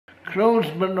Close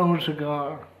but no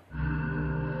cigar.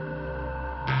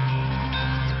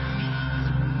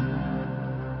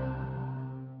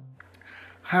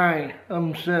 Hi,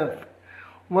 I'm Seth.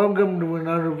 Welcome to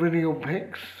another video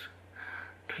picks.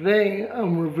 Today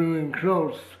I'm reviewing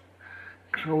Close.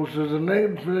 Close is a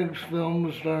Netflix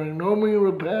film starring Naomi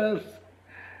Rapace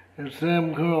and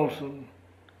Sam Carlson.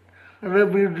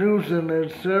 Olivia Jewson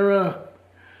as Sarah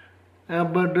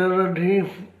Abadelatif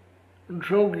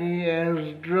Troki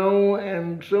as Joe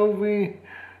and Sophie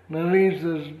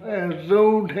Nalise as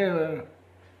Zoe Taylor.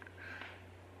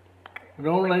 I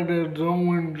don't like that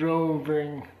Zoe and Joe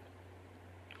thing.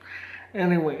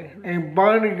 Anyway, a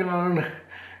bodyguard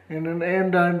and an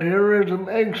anti-terrorism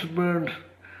expert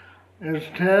is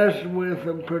tasked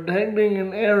with protecting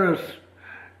an heiress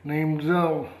named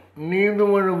Zoe. Neither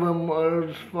one of them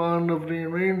was fond of the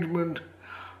arrangement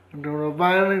until a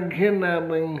violent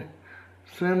kidnapping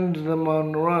sends them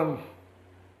on the run.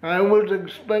 I was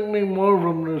expecting more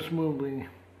from this movie.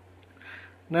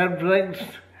 Netflix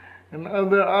and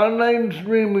other online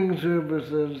streaming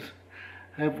services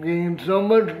have gained so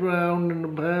much ground in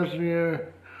the past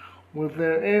year with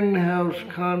their in-house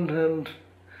content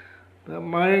that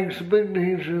my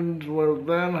expectations were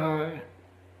that high.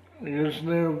 Because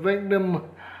they're a victim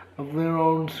of their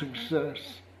own success.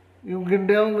 You can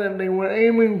tell that they were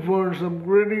aiming for some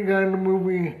gritty kind of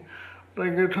movie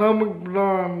like Atomic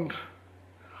Blonde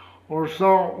or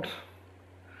Salt.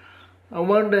 I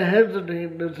want to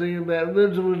hesitate to say that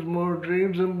this was more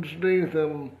Jason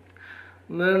Statham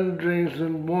than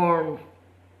Jason Bourne.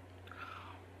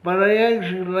 But I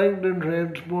actually like the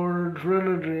Transporter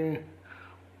trilogy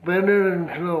better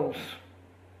than Close.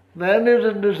 That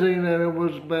isn't to say that it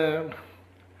was bad.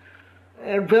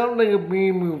 It felt like a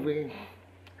B-movie.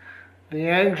 The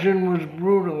action was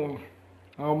brutal,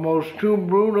 almost too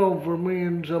brutal for me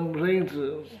in some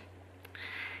places.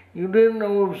 You didn't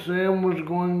know if Sam was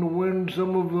going to win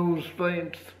some of those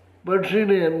fights, but she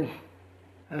did.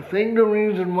 I think the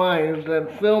reason why is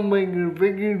that filmmaker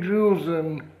Vicky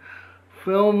Jewson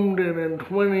filmed it in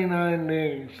 29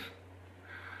 days.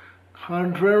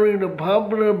 Contrary to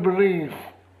popular belief,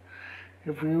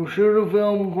 if you shoot a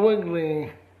film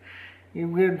quickly, you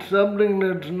get something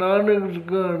that's not as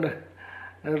good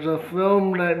as a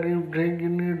film that you've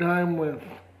taken your time with.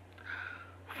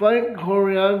 Fight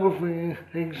choreography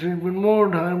takes even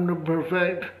more time to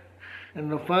perfect,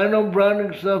 and the final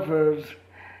product suffers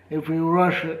if you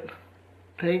rush it.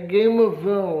 Take Game of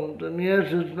Thrones, and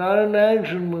yes, it's not an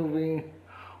action movie,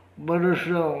 but a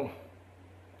show.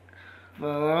 The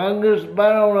longest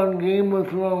battle on Game of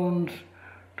Thrones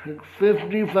took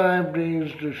 55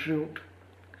 days to shoot.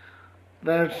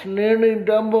 That's nearly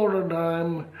double the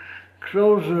time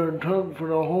Closer took for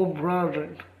the whole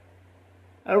project.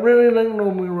 I really like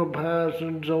Naomi Rapace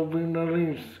and Sophie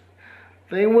Nalise.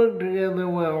 They work together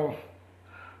well.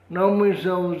 Naomi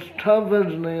sells tough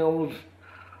as nails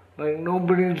like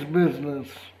nobody's business.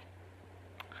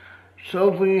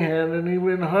 Sophie had an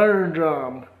even harder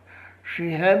job.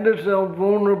 She had to sell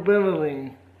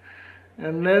vulnerability,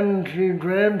 and then she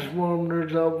transformed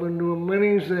herself into a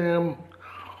mini Sam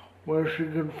where she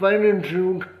could fight and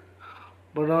shoot,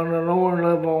 but on a lower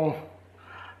level,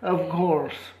 of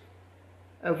course.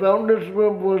 I felt the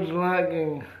script was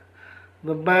lacking.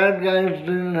 The bad guys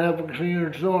didn't have a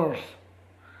clear source.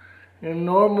 In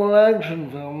normal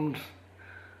action films,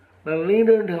 the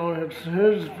leader tells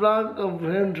his flock of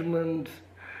henchmen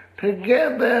to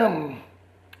get them.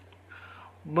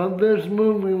 But this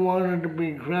movie wanted to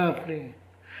be crafty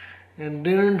and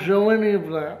didn't show any of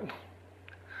that.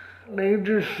 They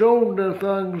just showed the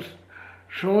thugs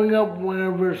showing up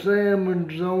wherever Sam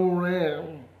and Zoe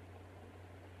ran.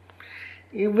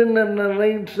 Even in the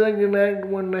late second act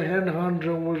when the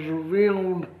headhunter was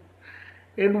revealed,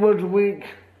 it was weak.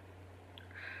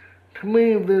 To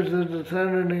me, this is a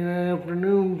Saturday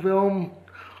afternoon film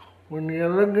when you're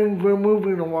looking for a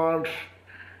movie to watch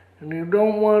and you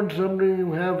don't want something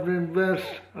you have to invest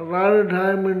a lot of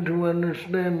time into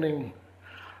understanding.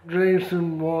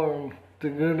 Jason Bourne is a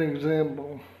good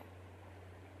example.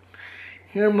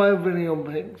 Here are my video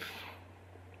picks.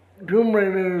 Tomb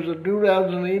Raider is a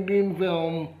 2018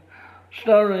 film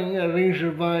starring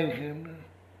Alicia Vikander.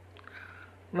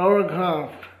 Lara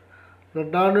Croft, the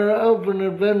daughter of an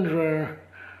adventurer,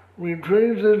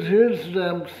 retraces his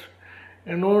steps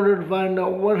in order to find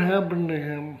out what happened to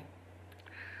him.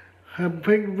 I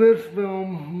picked this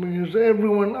film because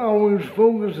everyone always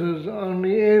focuses on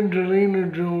the Angelina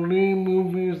Jolie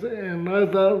movies, and I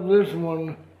thought this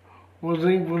one was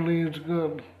equally as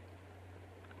good.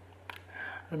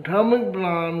 Atomic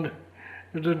Blonde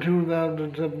is a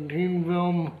 2017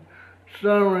 film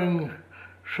starring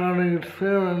Charlize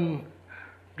Theron,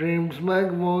 James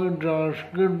McAvoy, Josh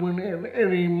Goodwin, and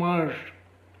Eddie Marsh.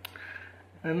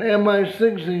 An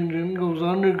MI6 agent goes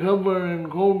undercover in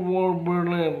Cold War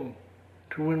Berlin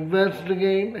to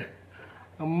investigate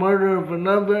a murder of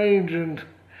another agent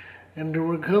and to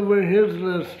recover his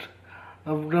list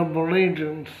of double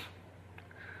agents.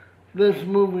 This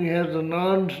movie has a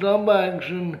non-stop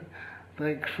action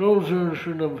that Closer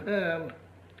should have had.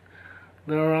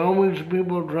 There are always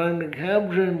people trying to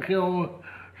capture and kill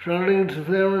Charlize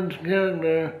Theron's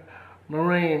character,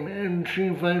 Lorraine, and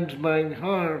she fights back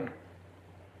hard.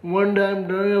 One time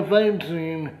during a fight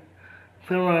scene,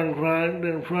 Theron cracked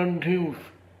her front tooth.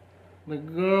 The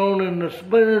Girl in the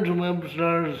Spinner's Web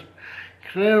stars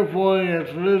Claire Foy as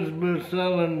Elizabeth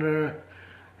Salander,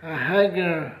 a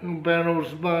hacker who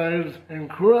battles spies and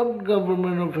corrupt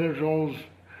government officials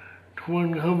to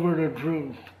uncover the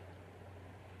truth.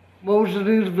 Most of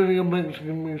these video books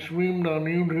can be streamed on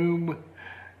YouTube,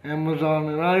 Amazon,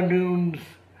 and iTunes.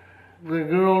 The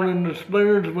Girl in the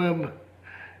Spinner's Web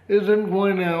isn't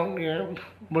quite out yet,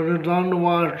 but it's on the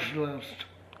watch list.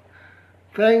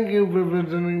 Thank you for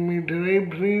visiting me today.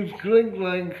 Please click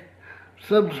like,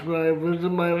 subscribe, visit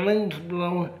my links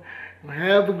below, and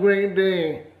have a great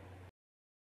day.